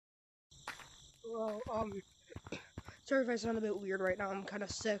Well, sorry if I sound a bit weird right now. I'm kind of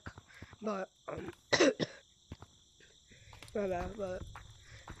sick, but my bad. But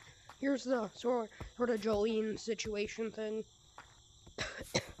here's the sort of Jolyne situation thing.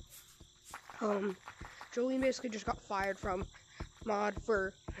 Jolyne basically just got fired from mod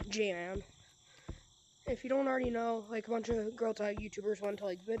for J-Man. If you don't already know, like, a bunch of Girl Tag YouTubers went to,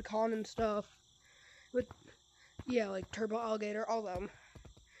 like, VidCon and stuff. Like, Turbo Alligator, all of them.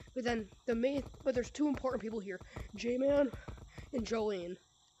 But then, there's two important people here. J-Man and Jolyne.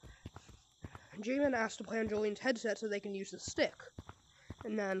 J-Man asked to play on Jolyne's headset so they can use the stick.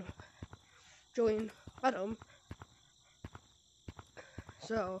 And then, Jolyne let him.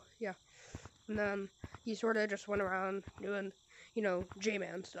 So, yeah. And then, he sort of just went around doing,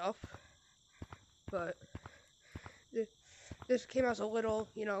 J-Man stuff. But this came as a little,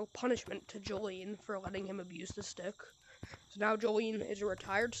 punishment to Jolyne for letting him abuse the stick. So now Jolyne is a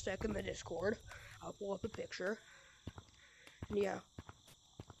retired stick in the Discord. I'll pull up a picture. And yeah.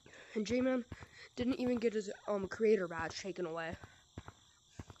 And J-Man didn't even get his creator badge taken away.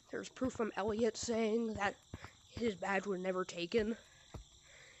 There's proof from Elliot saying that his badge was never taken.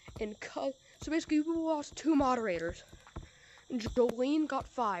 And so basically we lost two moderators. And Jolyne got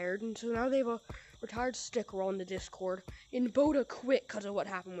fired, and so now they have a retired stick role in the Discord. And Boda quit because of what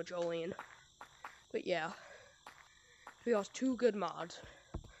happened with Jolyne. But yeah. We lost two good mods.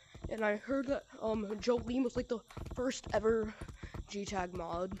 And I heard that Jolyne was like the first ever G-Tag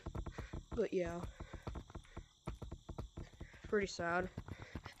mod. But yeah. Pretty sad.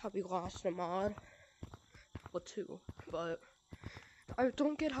 How we lost a mod. Well, two. But I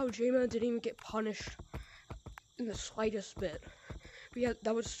don't get how J-Man didn't even get punished in the slightest bit. But yeah,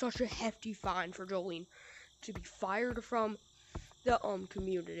 that was such a hefty fine for Jolyne to be fired from the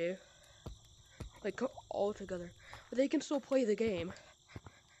community. Like, all together. But they can still play the game.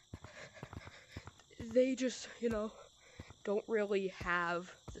 They just, don't really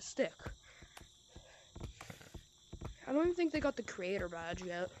have the stick. I don't even think they got the creator badge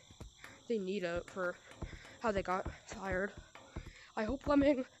yet. They need it for how they got fired. I hope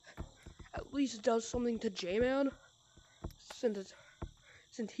Lemming at least does something to J-Man, since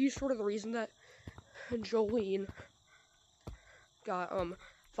he's sort of the reason that Jolyne got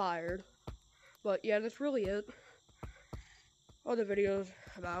fired. But yeah, that's really it. All the videos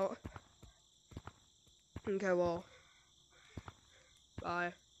about. Okay, well,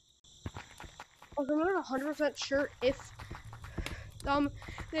 bye. Also, I'm not 100% sure if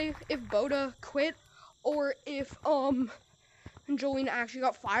Boda quit or if Jolyne actually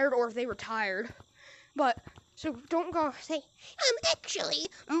got fired or if they retired. But so don't go say actually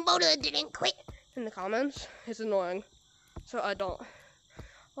Boda didn't quit in the comments. It's annoying. So I don't.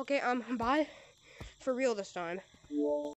 Okay, bye. For real this time.